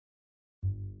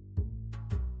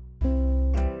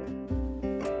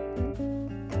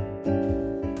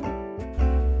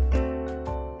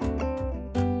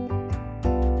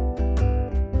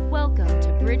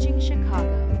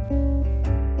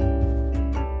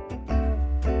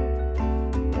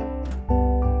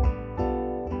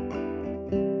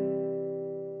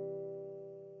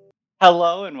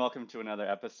Hello, and welcome to another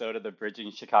episode of the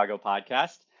Bridging Chicago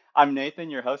podcast. I'm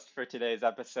Nathan, your host for today's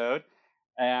episode,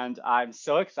 and I'm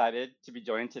so excited to be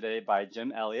joined today by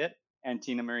Jim Elliott and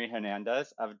Tina Marie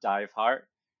Hernandez of Dive Heart.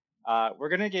 We're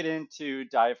going to get into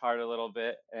Dive Heart a little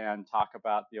bit and talk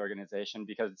about the organization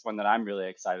because it's one that I'm really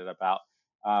excited about.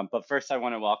 But first, I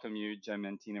want to welcome you, Jim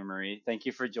and Tina Marie. Thank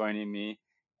you for joining me,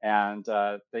 and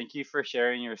thank you for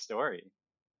sharing your story.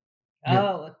 Yeah,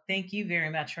 Oh, thank you very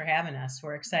much for having us.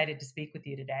 We're excited to speak with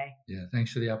you today. yeah.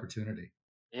 Thanks for the opportunity.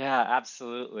 Yeah,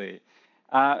 absolutely.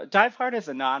 Dive Hard is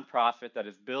a nonprofit that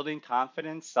is building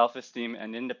confidence, self esteem,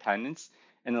 and independence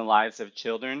in the lives of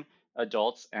children,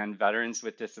 adults, and veterans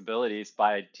with disabilities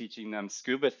by teaching them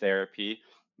scuba therapy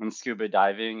and scuba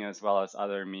diving, as well as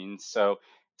other means. So,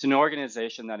 it's an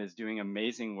organization that is doing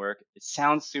amazing work. It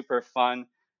sounds super fun.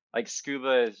 Like,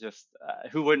 scuba is just,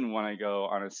 who wouldn't want to go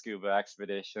on a scuba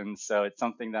expedition? So, it's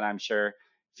something that I'm sure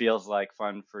feels like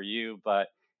fun for you. But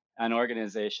an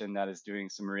organization that is doing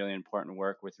some really important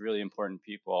work with really important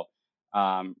people.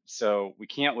 So we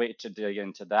can't wait to dig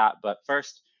into that. But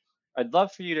first, I'd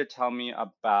love for you to tell me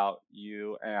about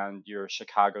you and your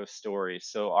Chicago story.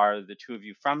 So, are the two of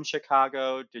you from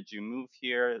Chicago? Did you move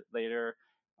here later?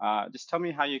 Just tell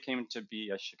me how you came to be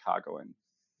a Chicagoan.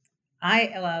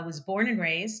 I was born and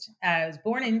raised. I was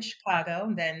born in Chicago.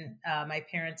 And then my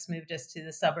parents moved us to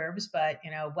the suburbs, but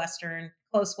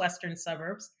close western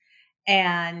suburbs.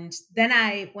 And then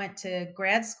I went to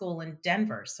grad school in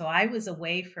Denver. So I was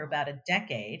away for about a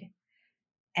decade,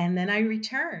 and then I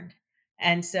returned.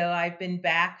 And so I've been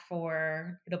back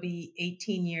for it'll be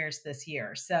 18 years this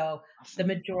year. So the Awesome.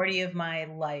 majority of my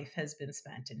life has been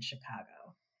spent in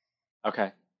Chicago.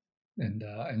 Okay. And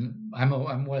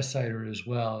I'm West Sider as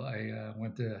well. I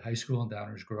went to high school in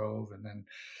Downers Grove, and then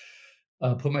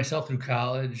put myself through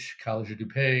College of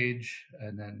DuPage,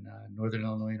 and then Northern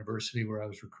Illinois University, where I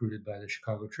was recruited by the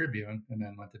Chicago Tribune, and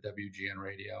then went to WGN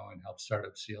Radio and helped start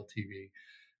up CLTV,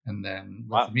 and then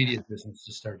left the Wow. media business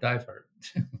to start Dive Heart.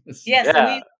 Yeah, So so Yeah.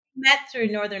 we met through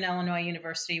Northern Illinois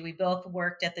University. We both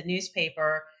worked at the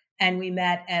newspaper, and we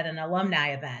met at an alumni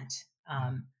event.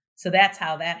 yeah. So that's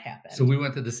how that So happened. we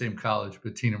went to the same college,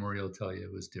 but Tina Marie will tell you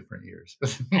it was different years.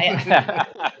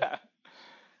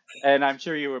 And I'm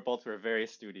sure you were very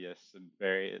studious and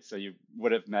very, so you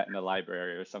would have met in a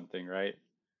library or something, right?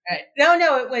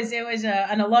 No, it was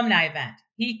an alumni event.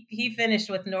 He finished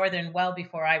with Northern well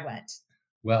before I went.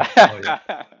 Well, oh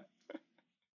yeah,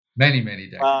 many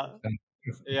decades. Well,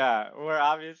 yeah, we're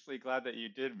obviously glad that you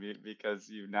did meet because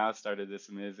you now started this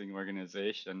amazing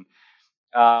organization.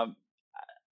 Um,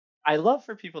 I love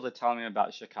for people to tell me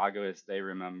about Chicago as they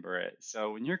remember it.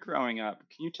 So when you're growing up,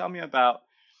 can you tell me about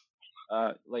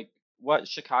like what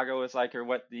Chicago was like, or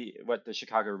what the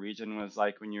Chicago region was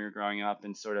like when you were growing up,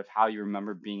 and sort of how you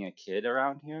remember being a kid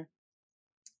around here?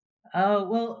 Oh,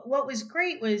 well, what was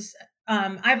great was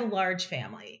I have a large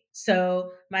family.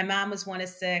 So my mom was one of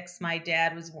six, my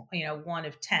dad was, one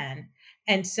of 10.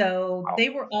 And so Wow. they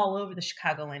were all over the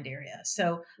Chicagoland area.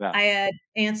 So Yeah. I had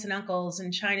aunts and uncles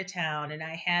in Chinatown, and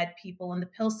I had people in the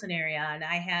Pilsen area, and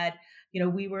I had,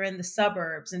 we were in the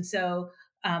suburbs. And so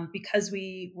because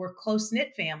we were close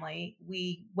knit family,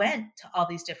 we went to all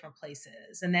these different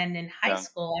places. And then in high Yeah.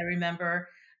 school, I remember,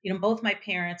 both my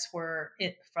parents were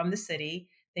from the city.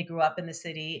 They grew up in the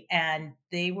city, and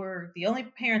they were the only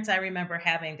parents I remember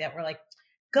having that were like,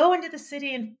 "Go into the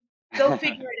city and go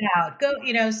figure it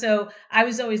out." So I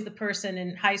was always the person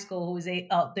in high school who was the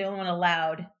only one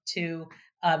allowed to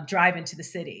drive into the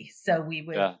city. So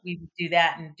Yeah. we would do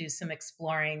that and do some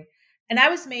exploring. And I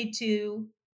was made to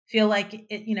feel like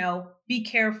it, be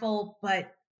careful,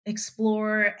 but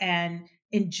explore and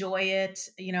enjoy it.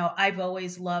 I've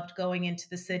always loved going into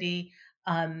the city.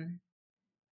 Um,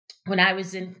 when I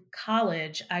was in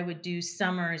college, I would do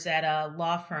summers at a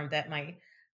law firm that my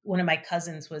one of my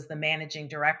cousins was the managing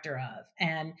director of.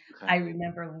 And Okay. I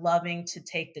remember loving to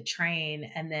take the train,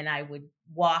 and then I would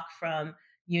walk from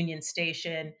Union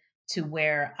Station to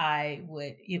where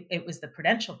it was the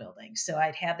Prudential building. So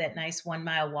I'd have that nice 1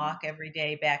 mile Mm. walk every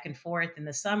day back and forth in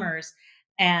the summers.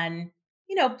 And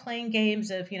playing games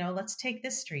of, let's take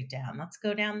this street down. Let's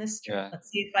go down this street. Yeah. Let's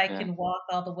see if I Yeah. can walk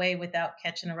all the way without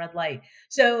catching a red light.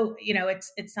 So,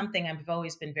 it's something I've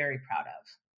always been very proud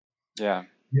Yeah.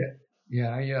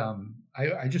 Yeah, yeah.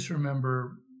 I just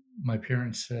remember my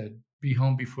parents said, "Be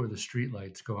home before the street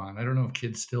lights go on." I don't know if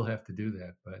kids still have to do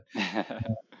that, but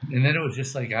and then it was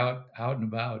just like out and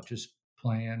about, just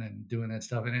playing and doing that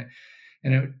stuff.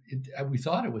 We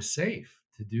thought it was safe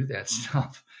to do that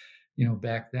stuff,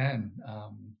 back then.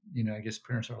 I guess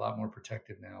parents are a lot more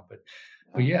protective now, but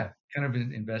Yeah. yeah, kind of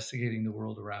investigating the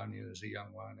world around you as a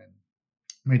young one,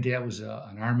 My dad was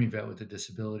an Army vet with a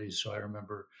disability, so I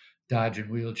remember dodging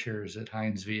wheelchairs at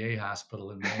Heinz VA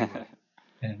Hospital in Maywood,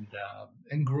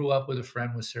 and grew up with a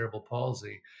friend with cerebral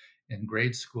palsy in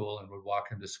grade school, and would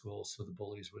walk him to school so the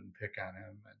bullies wouldn't pick on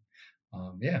him.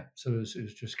 And yeah, so it was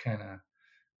just kind of,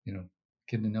 you know,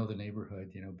 getting to know the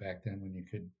neighborhood, back then when you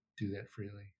could do that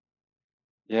freely.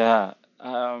 Yeah.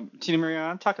 Tina Marie, I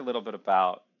want to talk a little bit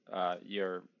about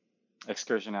your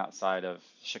excursion outside of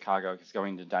Chicago, because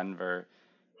going to Denver,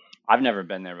 I've never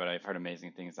been there, but I've heard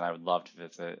amazing things and I would love to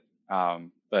visit.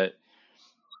 But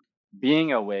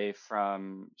being away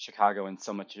from Chicago and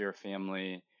so much of your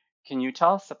family, can you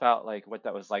tell us about like what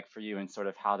that was like for you and sort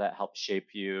of how that helped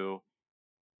shape you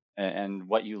and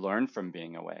what you learned from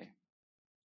being away?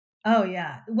 Oh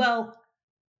yeah. Well,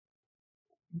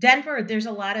 Denver, there's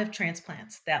a lot of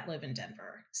transplants that live in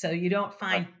Denver. So you don't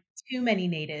Okay. find too many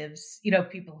natives,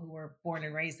 people who were born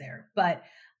and raised there. But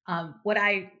what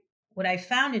I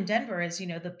found in Denver is,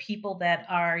 the people that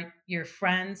are your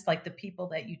friends, like the people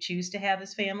that you choose to have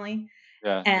as family.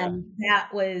 Yeah, yeah, And that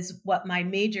was what my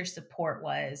major support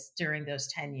was during those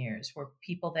 10 years, were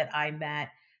people that I met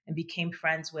and became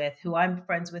friends with, who I'm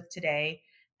friends with today,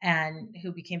 and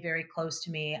who became very close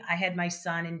to me. I had my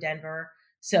son in Denver.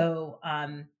 So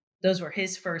those were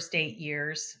his first 8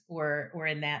 years were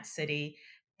in that city.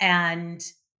 And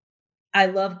I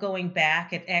love going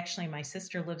back. It actually, my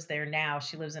sister lives there now.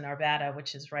 She lives in Arvada,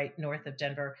 which is right north of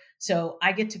Denver. So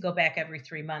I get to go back every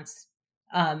 3 months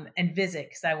and visit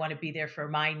because I want to be there for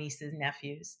my nieces and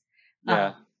nephews.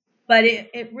 yeah. Um, but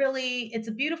it really, it's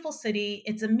a beautiful city.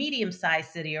 It's a medium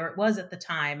sized city, or it was at the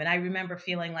time. And I remember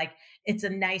feeling like it's a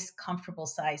nice, comfortable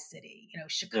sized city. Yeah,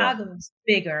 Chicago's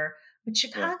bigger, but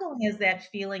yeah, Chicago has that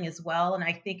feeling as well. And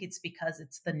I think it's because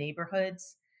it's the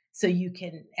neighborhoods. So you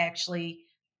can actually,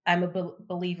 I'm a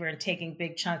believer in taking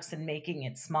big chunks and making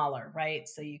it smaller, right?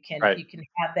 So you can right. you can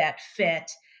have that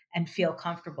fit and feel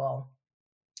comfortable.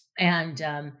 And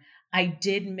I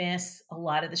did miss a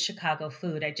lot of the Chicago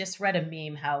food. I just read a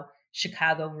meme how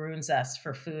Chicago ruins us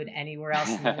for food anywhere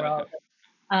else in the world.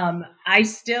 I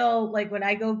still, like, when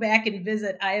I go back and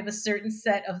visit, I have a certain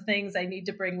set of things I need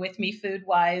to bring with me food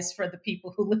wise for the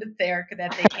people who live there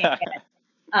that they can't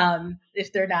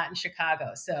if they're not in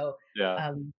Chicago. So Yeah.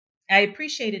 um, I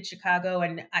appreciated Chicago,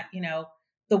 and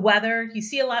the weather. You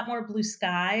see a lot more blue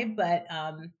sky, but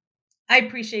I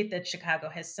appreciate that Chicago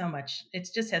has so much. It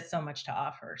just has so much to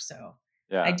offer. So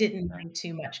I Yeah, didn't yeah. mind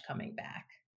too much coming back.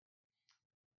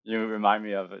 You remind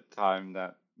me of a time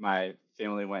that my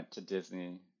family went to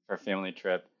Disney for a family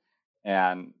trip,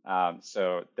 and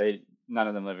so they none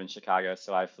of them live in Chicago,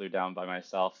 so I flew down by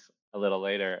myself a little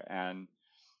later, and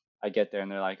I get there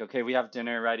and they're like, "Okay, we have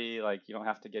dinner ready. Like, you don't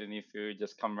have to get any food.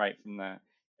 Just come right from the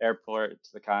airport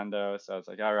to the condo." So I was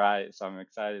like, "All right." So I'm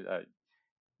excited. I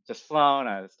just flown.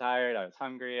 I was tired. I was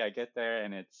hungry. I get there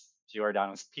and it's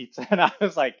Giordano's Pizza, and I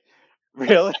was like,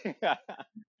 "Really?"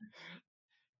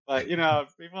 But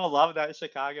people love the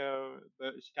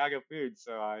Chicago food.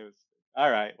 So I was all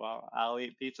right. Well, I'll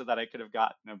eat pizza that I could have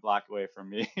gotten a block away from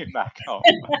me back home.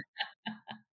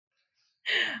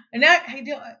 And I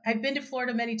do. I've been to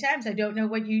Florida many times. I don't know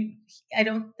what you. I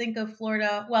don't think of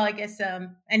Florida. Well, I guess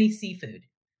any seafood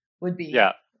would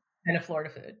Yeah, be kind of Florida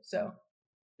food. So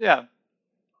yeah.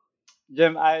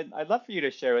 Jim, I'd love for you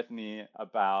to share with me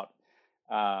about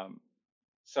um,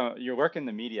 so your work in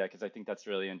the media, because I think that's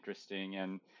really interesting,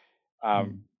 and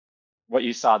um, Mm. what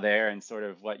you saw there and sort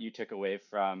of what you took away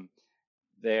from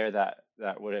there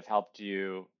that would have helped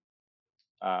you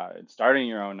in starting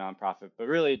your own nonprofit, but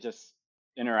really just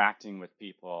interacting with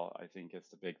people, I think is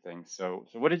the big thing. So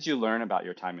what did you learn about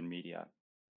your time in media?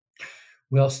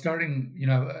 Well, starting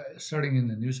in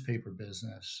the newspaper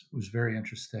business was very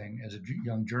interesting as a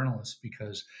young journalist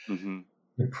because Hmm.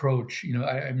 the approach,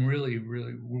 I'm really,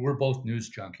 really, we're both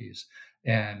news junkies,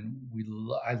 and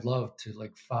I love to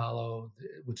like follow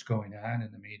what's going on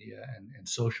in the media and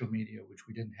social media, which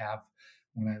we didn't have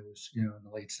when I was, in the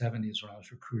late '70s when I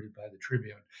was recruited by the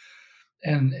Tribune,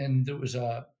 and there was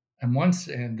a and once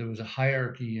and there was a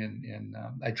hierarchy, and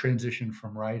I transitioned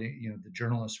from writing, the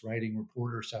journalist writing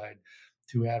reporter side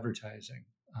to advertising.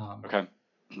 Um, Okay.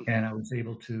 and I was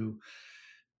able to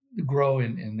grow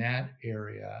in that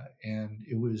area. And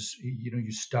it was,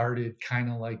 you started kind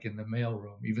of like in the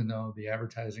mailroom, even though the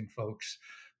advertising folks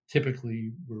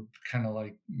typically were kind of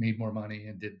like made more money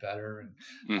and did better and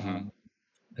Hmm.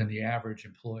 than the average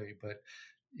employee. But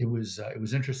it was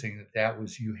interesting that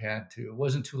was, you had to. It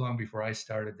wasn't too long before I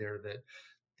started there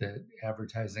that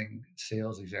advertising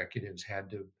sales executives had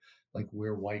to like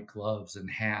wear white gloves and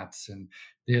hats, and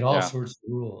they had all Yeah. sorts of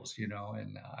rules, and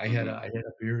Hmm. I had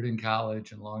a beard in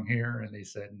college and long hair, and they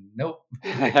said, "Nope,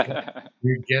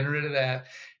 you're getting rid of that."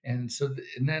 And so,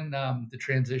 and then the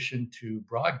transition to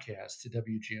broadcast to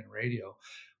WGN radio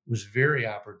was very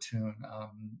opportune,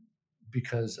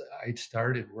 because I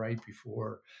started right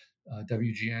before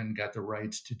WGN got the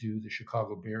rights to do the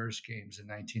Chicago Bears games in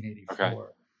Okay.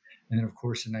 1984. And then, of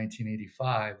course, in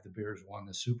 1985, the Bears won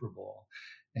the Super Bowl.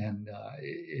 And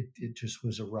it just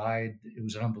was a ride. It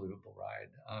was an unbelievable ride.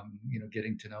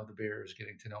 Getting to know the Bears,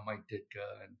 getting to know Mike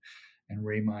Ditka and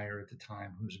Ray Meyer at the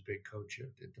time, who was a big coach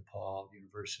at DePaul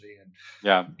University, and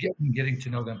Yeah. getting to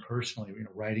know them personally.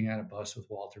 Riding on a bus with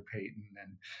Walter Payton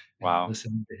and Wow.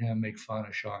 listening to him make fun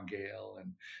of Sean Gale,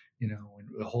 and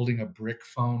holding a brick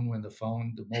phone when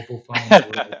the mobile phones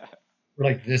were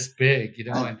like this big,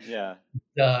 and Yeah.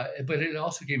 but it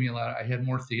also gave me a lot. I had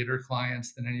more theater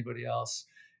clients than anybody else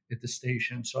at the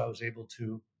station, so I was able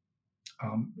to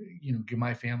give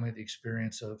my family the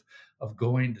experience of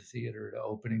going to theater, to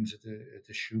openings at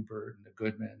the Schubert and the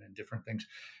Goodman and different things,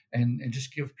 and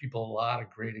just give people a lot of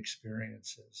great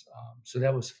experiences. So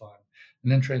that was fun.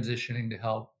 And then transitioning to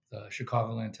help the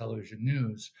Chicagoland Television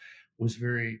News was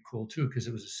very cool too, because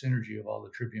it was a synergy of all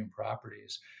the Tribune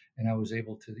properties. And I was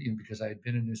able to, because I had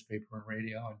been in newspaper and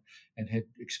radio and had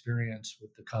experience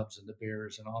with the Cubs and the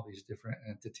Bears and all these different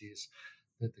entities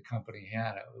that the company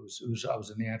had. I was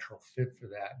a natural fit for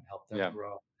that and helped them Yeah.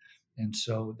 grow. And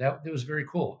so that was very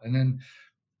cool. And then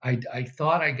I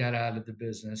thought I got out of the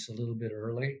business a little bit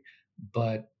early,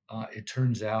 but it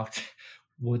turns out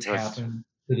what's It was. happened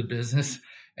to the business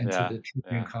and to Yeah. the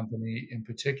Tribune Yeah. Company in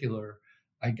particular.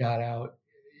 I got out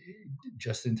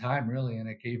just in time, really, and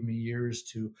it gave me years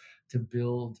to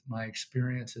build my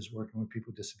experiences working with people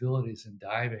with disabilities and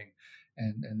diving,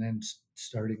 and then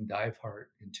starting Dive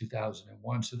Heart in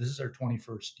 2001. So this is our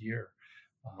 21st year.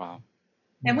 Wow. Um,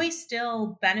 And yeah. we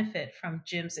still benefit from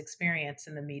Jim's experience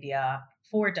in the media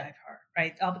for Dive Heart,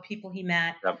 right? All the people he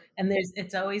met. Yep. And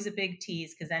it's always a big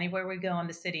tease because anywhere we go in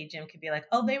the city, Jim could be like,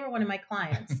 "Oh, they were one of my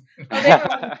clients. Oh, they were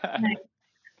one of my clients."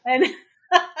 And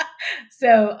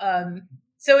so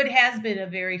so it has been a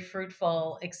very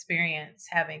fruitful experience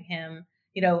having him.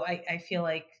 I feel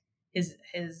like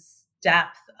his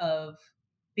depth of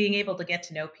being able to get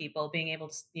to know people, being able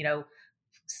to,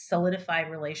 solidify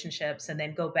relationships and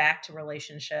then go back to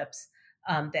relationships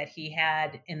that he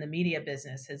had in the media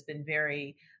business has been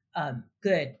very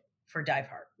good for Dive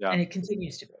Heart, Yeah. and it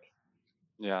continues to be.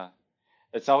 Yeah.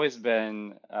 It's always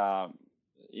been,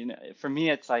 for me,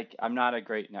 it's like I'm not a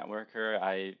great networker.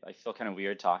 I feel kind of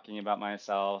weird talking about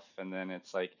myself, and then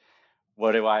it's like,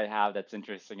 what do I have that's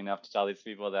interesting enough to tell these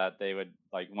people that they would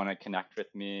like want to connect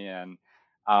with me? And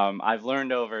I've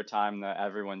learned over time that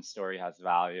everyone's story has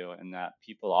value, and that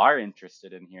people are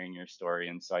interested in hearing your story.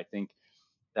 And so I think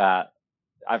that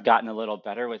I've gotten a little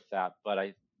better with that.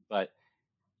 But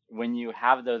when you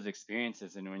have those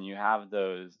experiences and when you have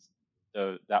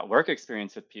that work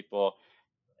experience with people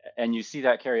and you see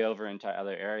that carry over into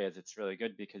other areas, it's really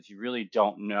good because you really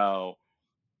don't know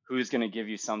who's going to give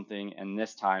you something in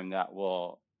this time that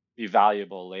will be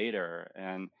valuable later.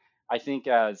 And I think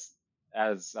as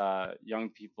young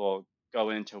people go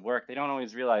into work, they don't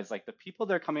always realize like the people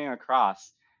they're coming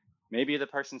across, maybe the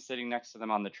person sitting next to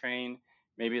them on the train,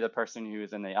 maybe the person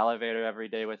who's in the elevator every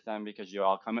day with them because you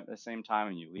all come at the same time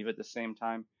and you leave at the same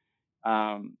time.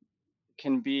 Um,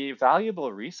 can be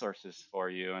valuable resources for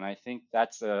you. And I think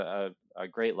that's a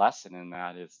great lesson in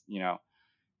that is,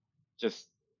 just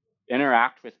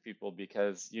interact with people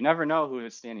because you never know who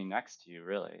is standing next to you,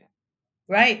 really.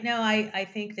 Right. No, I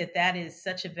think that is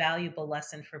such a valuable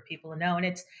lesson for people to know. And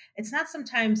it's not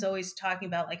sometimes always talking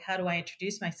about like, how do I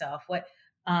introduce myself? What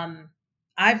um,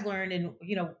 I've learned, and,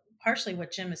 partially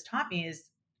what Jim has taught me is,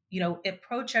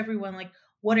 approach everyone like,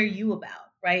 what are you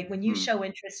about? Right. When you Mm, show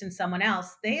interest in someone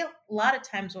else, they a lot of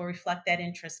times will reflect that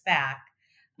interest back.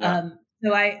 yeah.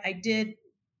 So I did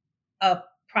a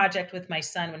project with my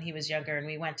son when he was younger, and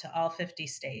we went to all 50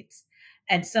 states.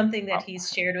 And something that Wow.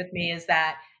 he's shared with me is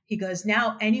that he goes,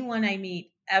 now anyone I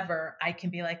meet ever, I can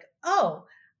be like, oh,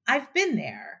 I've been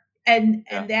there. Yeah.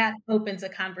 And that opens a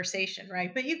conversation,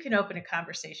 right? But you can open a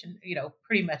conversation,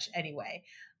 pretty much anyway.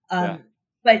 Yeah.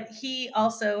 But he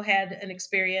also had an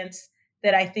experience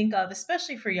that I think of,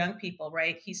 especially for young people,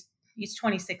 right? He's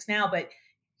 26 now, but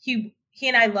he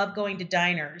and I love going to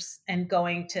diners and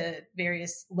going to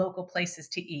various local places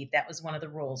to eat. That was one of the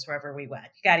rules wherever we went.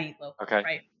 You got to eat local, Okay.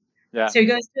 right? Yeah. So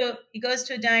he goes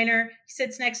to a diner, he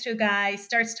sits next to a guy,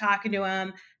 starts talking to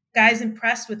him. guy's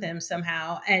impressed with him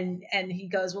somehow, and he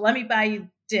goes, well, let me buy you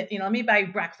let me buy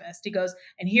you breakfast. He goes,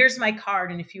 and here's my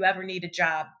card, and if you ever need a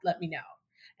job, let me know.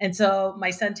 And so my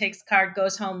son takes the card,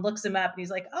 goes home, looks him up, and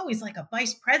he's like, oh, he's like a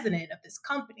vice president of this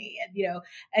company. And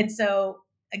and so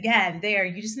again, there,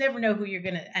 you just never know who you're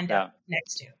going to end up Yeah.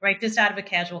 next to, right? Just out of a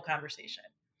casual conversation.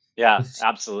 Yeah,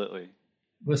 absolutely.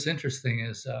 What's interesting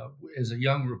is, as a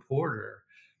young reporter,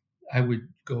 I would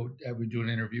do an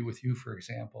interview with you, for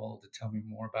example, to tell me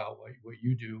more about what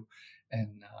you do.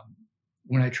 And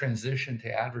when I transitioned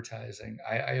to advertising,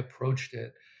 I approached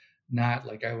it not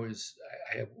like I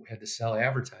had to sell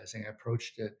advertising. I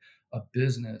approached it a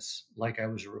business like I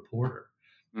was a reporter.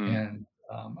 And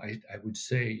I would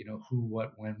say, who,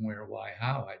 what, when, where, why,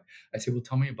 how. I'd say, well,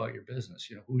 tell me about your business.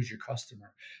 Who's your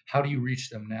customer? How do you reach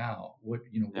them now? What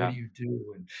Yeah. do you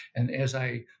do? And as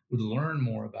I would learn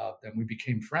more about them, we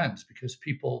became friends, because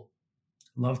people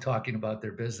love talking about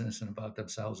their business and about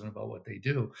themselves and about what they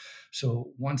do.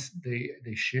 So once they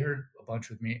shared a bunch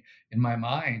with me, in my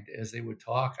mind, as they would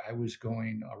talk, I was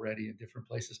going already in different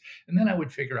places. And then I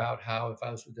would figure out how, if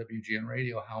I was with WGN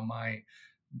Radio, how my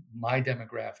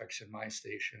demographics in my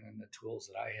station and the tools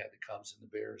that I had, the Cubs and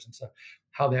the Bears and stuff,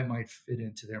 how that might fit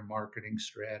into their marketing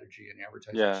strategy and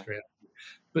advertising strategy.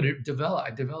 But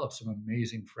I developed some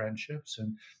amazing friendships.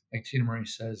 And like Tina Marie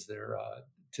says,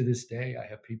 to this day, I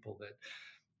have people that,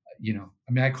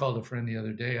 I called a friend the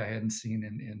other day I hadn't seen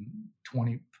in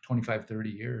 20, 25, 30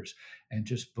 years. And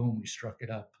just boom, we struck it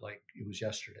up like it was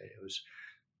yesterday. It was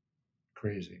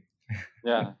crazy.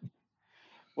 Yeah.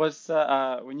 Was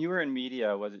when you were in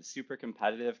media, was it super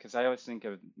competitive? Because I always think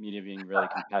of media being really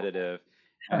competitive,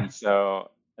 and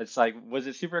so it's like, was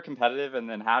it super competitive? And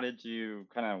then how did you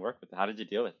kind of work with it? How did you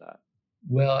deal with that?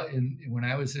 Well, when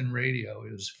I was in radio,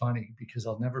 it was funny because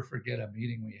I'll never forget a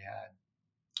meeting we had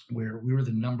where we were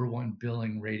the number one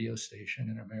billing radio station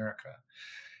in America.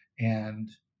 And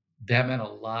that meant a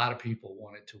lot of people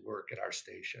wanted to work at our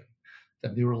station.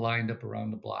 That they were lined up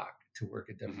around the block to work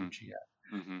at WGN.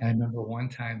 And I remember one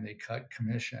time they cut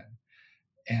commission,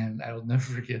 and I will never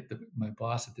forget that my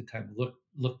boss at the time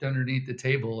looked underneath the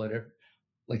table at it,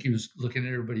 like he was looking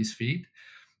at everybody's feet,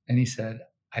 and he said,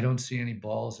 "I don't see any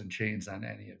balls and chains on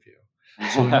any of you."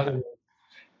 So in other words,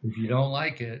 if you don't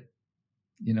like it,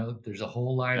 there's a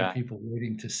whole line of Yeah. people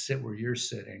waiting to sit where you're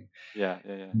sitting. Yeah.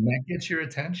 And that gets your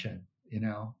attention,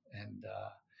 and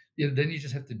then you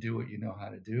just have to do what you know how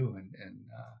to do,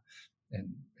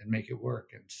 and make it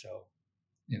work. And so,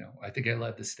 I think I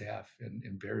led the staff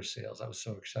in Bears sales. I was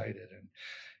so excited. And,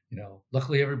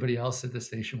 luckily everybody else at the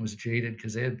station was jaded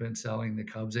because they had been selling the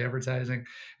Cubs advertising,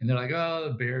 and they're like, oh,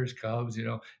 the Bears, Cubs,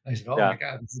 I said, oh my Yeah.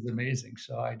 God, this is amazing.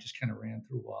 So I just kind of ran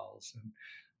through walls.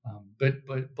 And,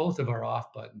 but both of our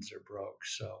off buttons are broke.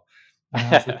 So when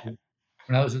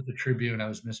I was with the Tribune, I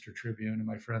was Mr. Tribune, and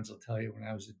my friends will tell you when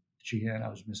I was at GN, I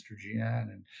was Mr.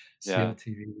 GN and Yeah.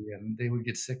 COTV, and they would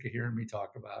get sick of hearing me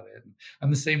talk about it. And I'm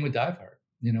the same with Dive Hard.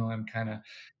 I'm kind of,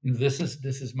 this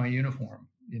is my uniform.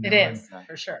 It is, and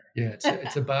for sure. yeah,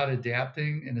 it's about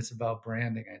adapting, and it's about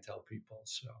branding. I tell people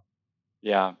so.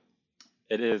 Yeah,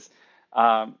 it is.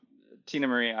 Tina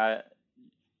Marie,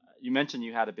 you mentioned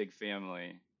you had a big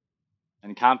family,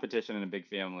 and competition in a big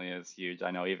family is huge.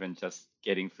 I know even just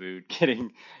getting food,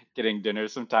 getting dinner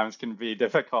sometimes can be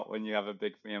difficult when you have a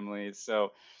big family.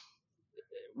 So,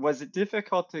 was it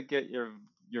difficult to get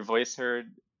your voice heard?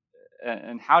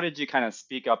 And how did you kind of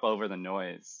speak up over the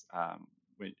noise?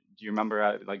 Do you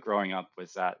remember like growing up,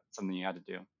 was that something you had to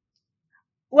do?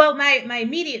 Well, my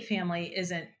immediate family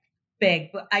isn't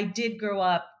big, but I did grow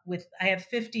up with, I have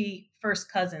 50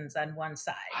 first cousins on one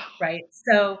side, right?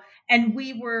 So, and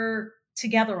we were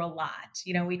together a lot.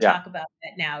 We Yeah. talk about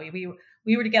that now. We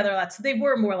were together a lot. So they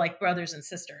were more like brothers and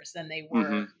sisters than they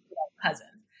were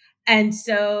cousins. And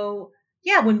so,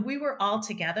 yeah, when we were all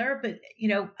together, but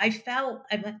I felt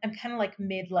I'm kind of like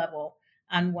mid-level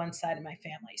on one side of my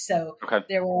family. So Okay.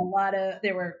 there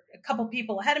were a couple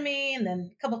people ahead of me and then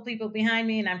a couple people behind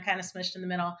me, and I'm kind of smushed in the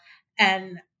middle.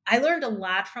 And I learned a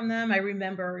lot from them. I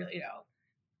remember,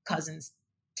 cousins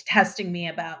testing me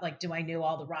about, like, do I know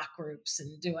all the rock groups,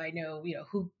 and do I know,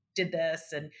 who did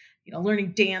this, and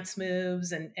learning dance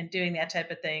moves and doing that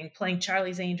type of thing, playing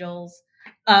Charlie's Angels.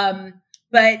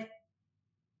 But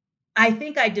I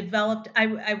think I developed,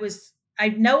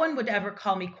 no one would ever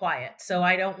call me quiet. So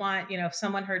I don't want, if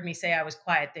someone heard me say I was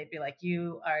quiet, they'd be like,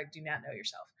 do not know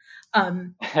yourself.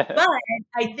 But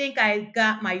I think I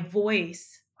got my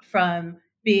voice from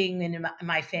being in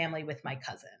my family with my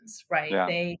cousins,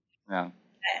 right? Yeah.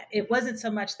 It wasn't so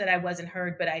much that I wasn't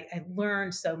heard, but I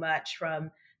learned so much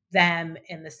from them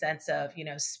in the sense of,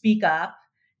 speak up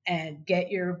and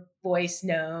get your voice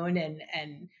known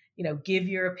and give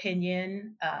your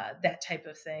opinion, that type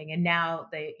of thing. And now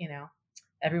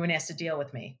everyone has to deal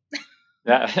with me.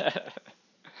 Yeah.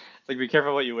 It's like be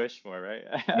careful what you wish for, right?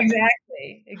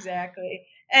 Exactly.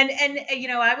 And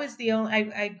I was the only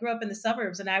I grew up in the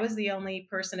suburbs, and I was the only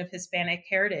person of Hispanic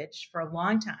heritage for a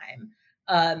long time,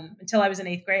 until I was in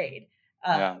 8th grade,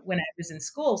 Yeah. when I was in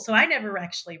school. So I never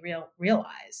actually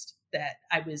realized that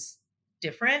I was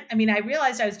different. I mean, I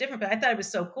realized I was different, but I thought it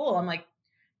was so cool. I'm like,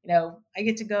 I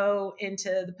get to go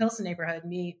into the Pilsen neighborhood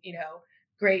and eat,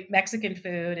 great Mexican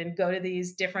food and go to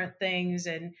these different things.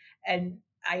 And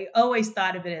I always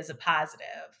thought of it as a positive.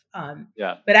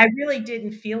 Yeah. But I really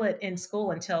didn't feel it in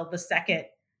school until the second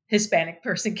Hispanic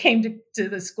person came to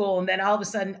the school. And then all of a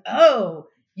sudden, oh,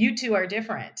 you two are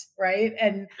different. Right.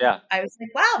 And Yeah. I was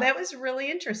like, wow, that was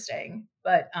really interesting.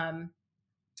 But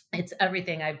it's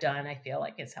everything I've done, I feel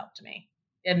like, has helped me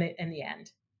in the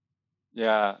end.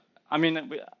 Yeah. I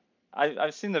mean,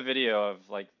 I've seen the video of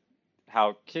like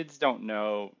how kids don't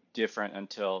know different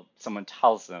until someone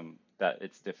tells them that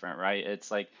it's different, right?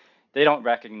 It's like they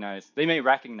may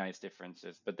recognize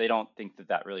differences, but they don't think that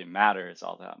that really matters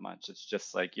all that much. It's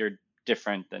just like you're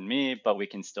different than me, but we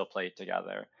can still play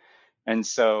together. And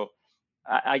so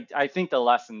I think the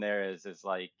lesson there is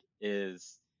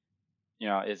is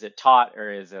it taught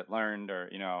or is it learned, or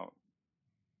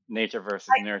nature versus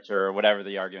nurture, or whatever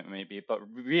the argument may be. But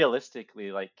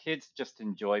realistically, like, kids just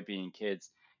enjoy being kids,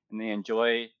 and they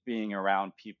enjoy being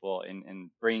around people and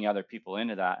bringing other people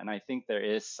into that. And I think there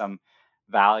is some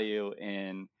value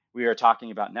in, we were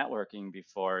talking about networking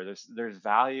before, there's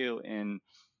value in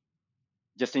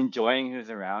just enjoying who's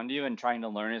around you and trying to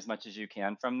learn as much as you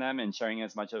can from them and sharing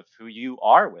as much of who you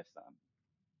are with them.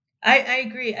 I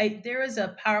agree. There is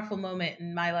a powerful moment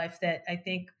in my life that I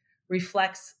think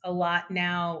reflects a lot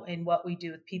now in what we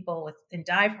do with people in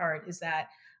Dive Hard, is that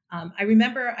I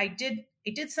remember I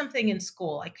did something in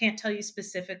school. I can't tell you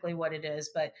specifically what it is,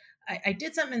 but I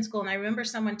did something in school, and I remember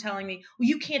someone telling me, "Well,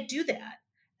 you can't do that,"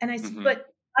 and I said, Hmm. "But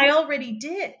I already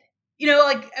did."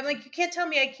 I'm like, you can't tell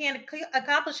me I can't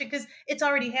accomplish it because it's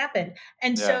already happened.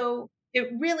 And Yeah. so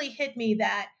it really hit me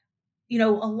that a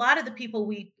lot of the people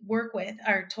we work with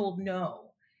are told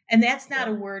no. And that's not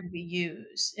Yeah. a word we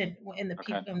use in the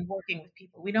Okay. people in working with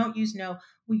people. We don't use no.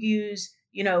 We use,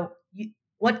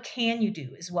 what can you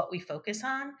do is what we focus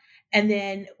on. And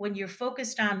then when you're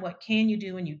focused on what can you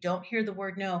do and you don't hear the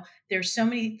word no, there's so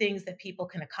many things that people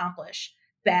can accomplish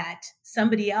that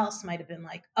somebody else might have been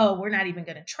like, oh, we're not even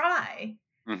going to try.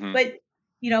 Hmm. But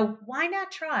why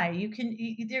not try? You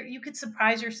could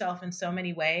surprise yourself in so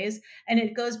many ways. And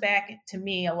it goes back to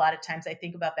me a lot of times. I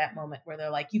think about that moment where they're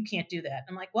like, you can't do that.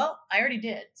 I'm like, well, I already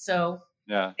did. So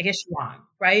Yeah. I guess you're wrong.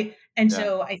 Right. And Yeah.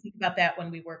 so I think about that when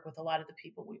we work with a lot of the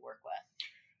people we work with.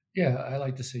 Yeah, I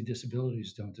like to say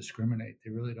disabilities don't discriminate.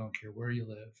 They really don't care where you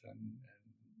live and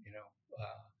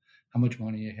how much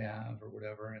money you have or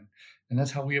whatever. And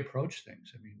that's how we approach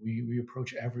things. I mean, we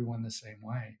approach everyone the same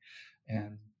way.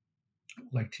 And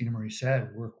like Tina Marie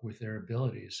said, work with their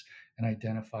abilities and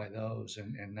identify those,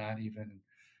 and not even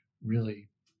really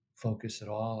focus at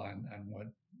all on what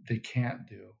they can't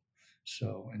do.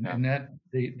 So, Yeah. and that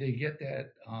they get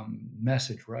that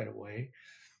message right away,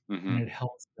 and Hmm. it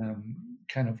helps them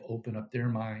kind of open up their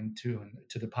mind to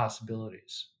the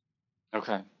possibilities.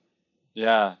 Okay.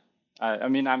 Yeah. I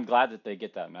mean, I'm glad that they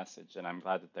get that message, and I'm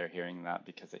glad that they're hearing that,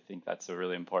 because I think that's a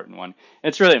really important one.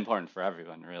 It's really important for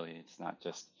everyone, really. It's not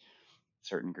just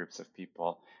certain groups of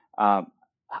people. Um,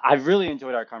 I've really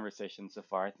enjoyed our conversation so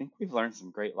far. I think we've learned some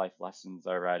great life lessons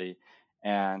already,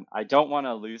 and I don't want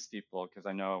to lose people because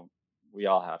I know we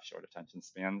all have short attention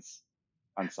spans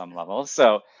on some level.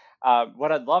 So,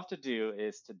 what I'd love to do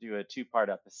is to do a two-part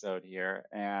episode here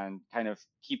and kind of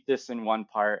keep this in one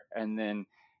part, and then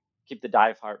keep the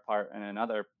dive heart part in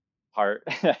another part.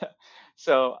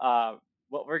 So,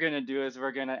 what we're going to do is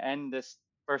we're going to end this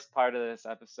first part of this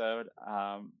episode,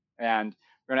 and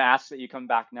we're going to ask that you come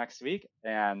back next week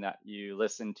and that you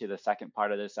listen to the second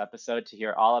part of this episode to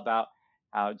hear all about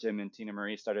how Jim and Tina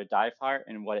Marie started Dive Heart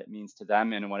and what it means to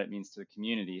them and what it means to the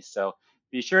community. So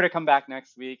be sure to come back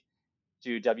next week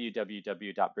to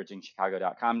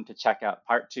www.bridgingchicago.com to check out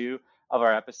part 2 of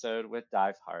our episode with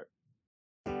Dive Heart.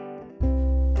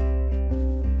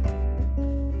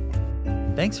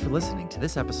 Thanks for listening to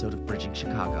this episode of Bridging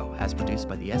Chicago, as produced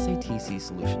by the SATC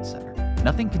Solutions Center.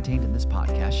 Nothing contained in this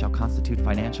podcast shall constitute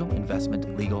financial,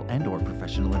 investment, legal, and/or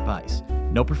professional advice.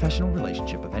 No professional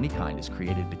relationship of any kind is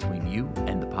created between you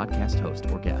and the podcast host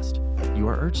or guest. You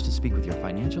are urged to speak with your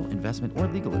financial, investment, or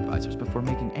legal advisors before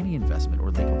making any investment or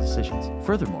legal decisions.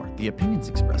 Furthermore, the opinions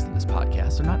expressed in this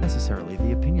podcast are not necessarily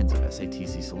the opinions of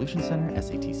SATC Solution Center,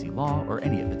 SATC Law, or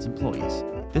any of its employees.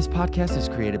 This podcast is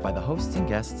created by the hosts and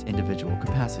guests' individual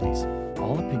capacities.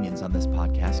 All opinions on this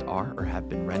podcast are or have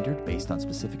been rendered based on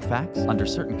specific facts, under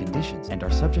certain conditions, and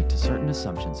are subject to certain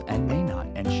assumptions and may not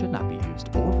and should not be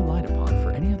used or relied upon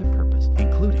for any other purpose,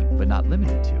 including but not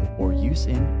limited to, or use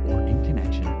in or in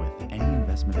connection with any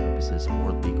investment purposes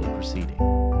or legal proceeding.